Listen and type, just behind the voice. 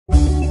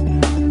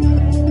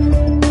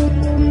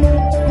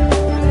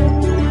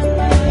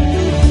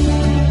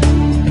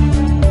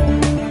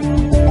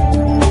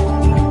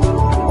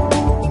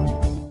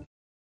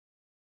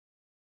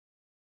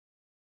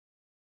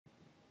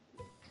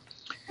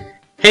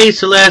Hey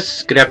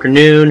Celeste, good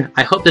afternoon.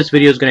 I hope this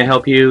video is going to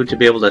help you to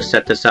be able to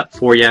set this up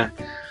for you.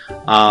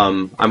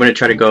 I'm going to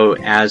try to go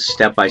as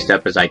step by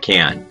step as I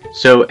can.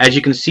 So as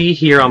you can see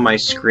here on my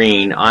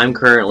screen, I'm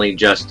currently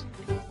just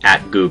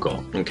at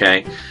Google,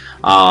 okay?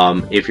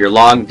 If you're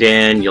logged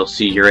in, you'll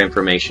see your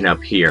information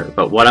up here.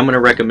 But what I'm going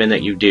to recommend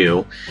that you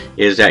do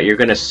is that you're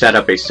going to set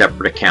up a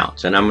separate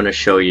account, and I'm going to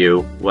show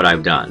you what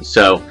I've done.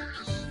 So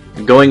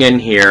going in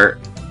here,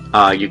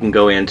 you can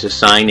go in to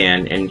sign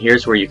in, and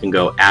here's where you can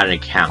go add an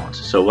account.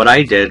 So what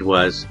I did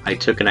was I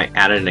took and I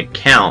added an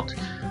account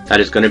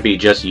that is going to be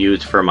just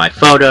used for my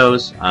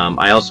photos.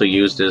 I also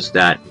use this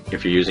that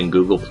if you're using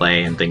Google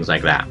Play and things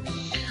like that.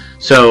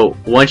 So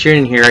once you're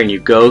in here and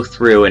you go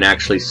through and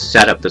actually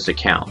set up this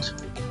account,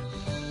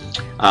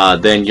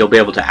 then you'll be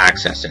able to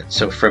access it.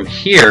 So from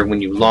here,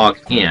 when you log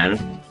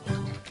in,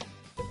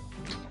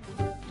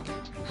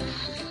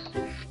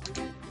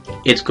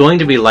 it's going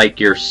to be like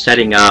you're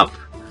setting up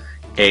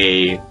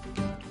a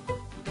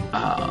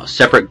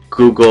separate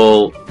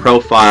Google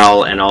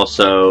profile and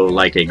also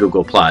like a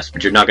Google Plus,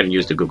 but you're not going to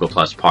use the Google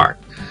Plus part.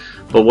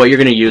 But what you're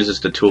going to use is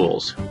the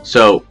tools.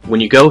 So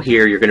when you go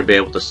here, you're going to be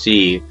able to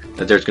see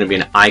that there's going to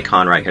be an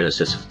icon right here that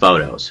says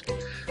Photos.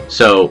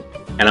 So,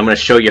 and I'm going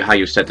to show you how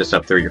you set this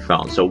up through your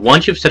phone. So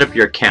once you've set up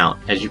your account,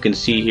 as you can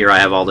see here, I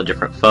have all the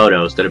different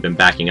photos that have been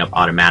backing up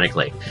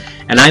automatically.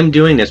 And I'm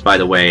doing this, by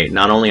the way,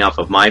 not only off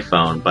of my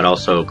phone, but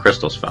also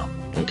Crystal's phone.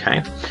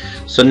 Okay.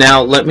 So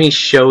now let me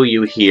show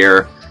you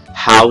here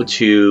how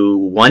to,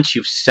 once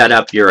you've set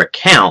up your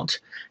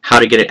account, how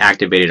to get it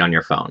activated on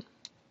your phone.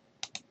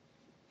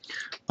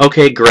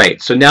 Okay,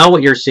 great. So now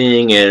what you're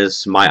seeing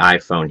is my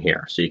iPhone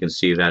here. So you can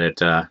see that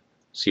it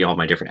see all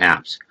my different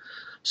apps.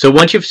 So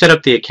once you've set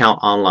up the account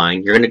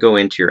online, you're going to go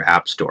into your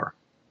App Store.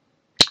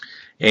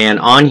 And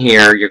on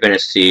here, you're going to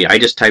see, I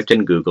just typed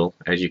in Google,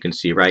 as you can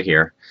see right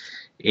here.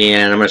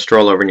 And I'm going to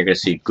scroll over and you're going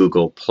to see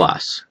Google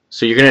Plus.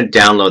 So you're going to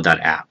download that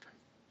app.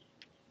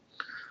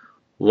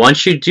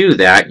 Once you do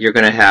that, you're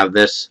going to have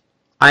this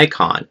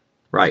icon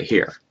right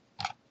here.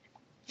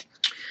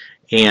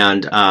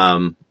 And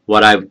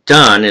what I've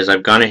done is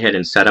I've gone ahead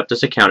and set up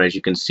this account, as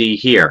you can see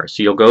here.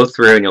 So you'll go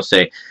through and you'll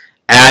say,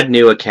 add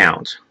new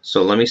account.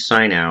 So let me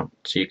sign out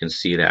so you can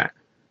see that.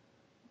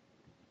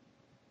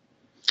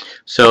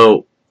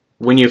 So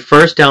when you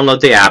first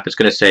download the app, it's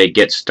going to say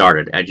get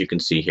started, as you can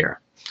see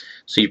here.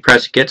 So you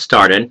press get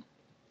started,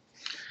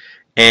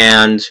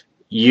 and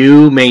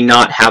you may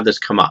not have this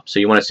come up. So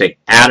you want to say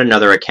add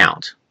another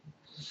account.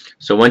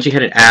 So once you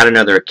hit an add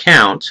another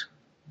account,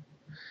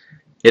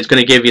 it's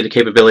going to give you the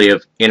capability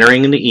of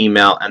entering in the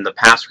email and the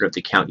password of the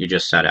account you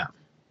just set up.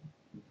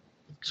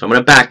 So I'm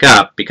going to back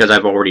up because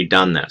I've already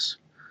done this.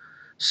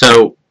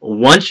 So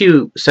once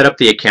you set up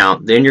the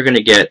account, then you're going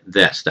to get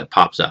this that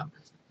pops up.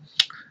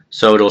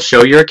 So it'll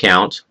show your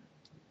account,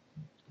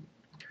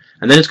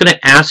 and then it's going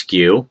to ask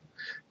you,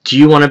 do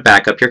you want to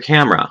back up your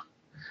camera?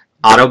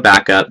 Auto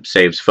backup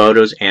saves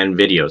photos and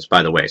videos,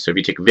 by the way. So if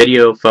you take a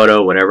video,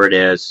 photo, whatever it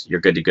is, you're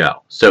good to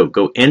go. So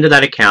go into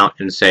that account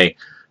and say,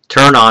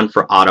 turn on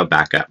for auto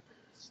backup.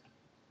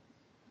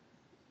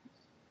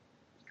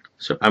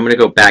 So I'm going to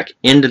go back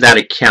into that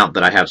account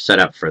that I have set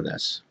up for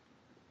this.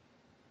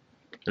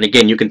 And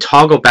again, you can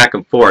toggle back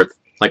and forth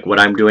like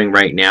what I'm doing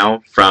right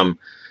now from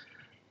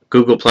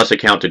Google Plus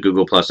account to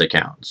Google Plus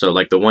account. So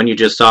like the one you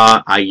just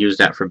saw, I use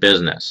that for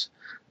business.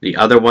 The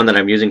other one that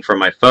I'm using for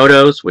my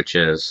photos, which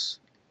is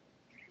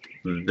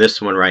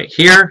this one right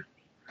here,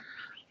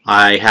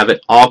 I have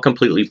it all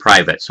completely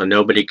private, so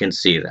nobody can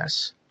see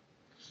this.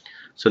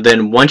 So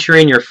then once you're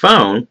in your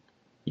phone,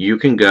 you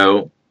can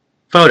go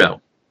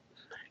photo,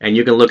 and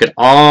you can look at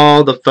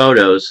all the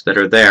photos that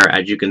are there,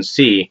 as you can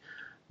see,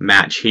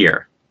 match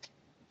here.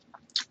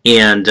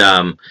 And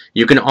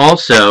you can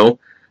also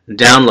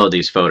download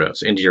these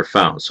photos into your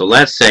phone. So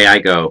let's say I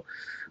go,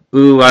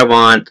 ooh, I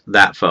want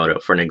that photo,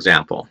 for an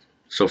example.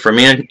 So from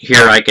in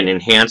here, I can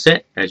enhance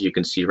it, as you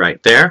can see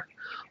right there.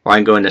 Or I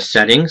can go into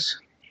settings,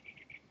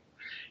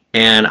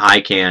 and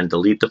I can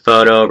delete the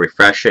photo,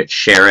 refresh it,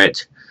 share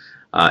it,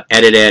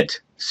 edit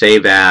it,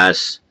 save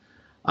as.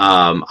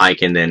 I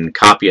can then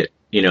copy it,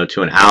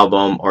 to an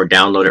album, or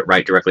download it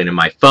right directly into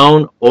my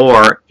phone.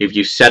 Or if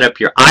you set up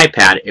your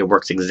iPad, it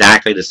works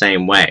exactly the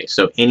same way.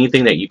 So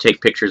anything that you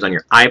take pictures on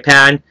your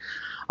iPad,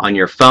 on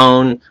your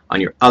phone, on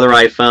your other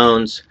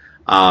iPhones,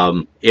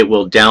 it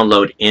will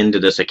download into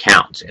this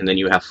account, and then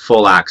you have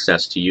full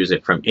access to use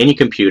it from any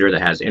computer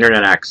that has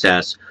internet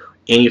access,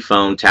 any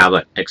phone,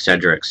 tablet,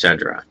 etc.,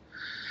 etc.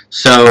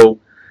 So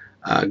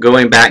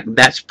going back,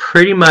 that's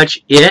pretty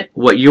much it.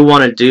 What you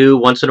want to do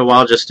once in a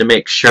while, just to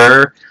make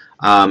sure,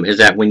 is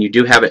that when you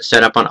do have it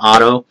set up on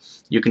auto,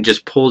 you can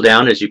just pull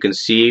down, as you can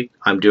see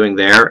I'm doing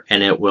there,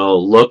 and it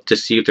will look to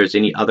see if there's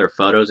any other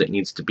photos that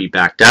needs to be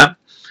backed up,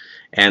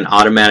 and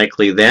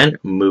automatically then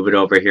move it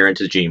over here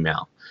into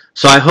Gmail.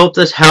 So I hope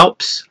this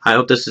helps. I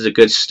hope this is a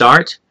good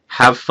start.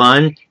 Have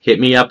fun. Hit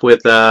me up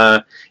with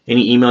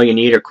any email you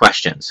need or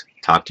questions.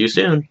 Talk to you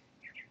soon.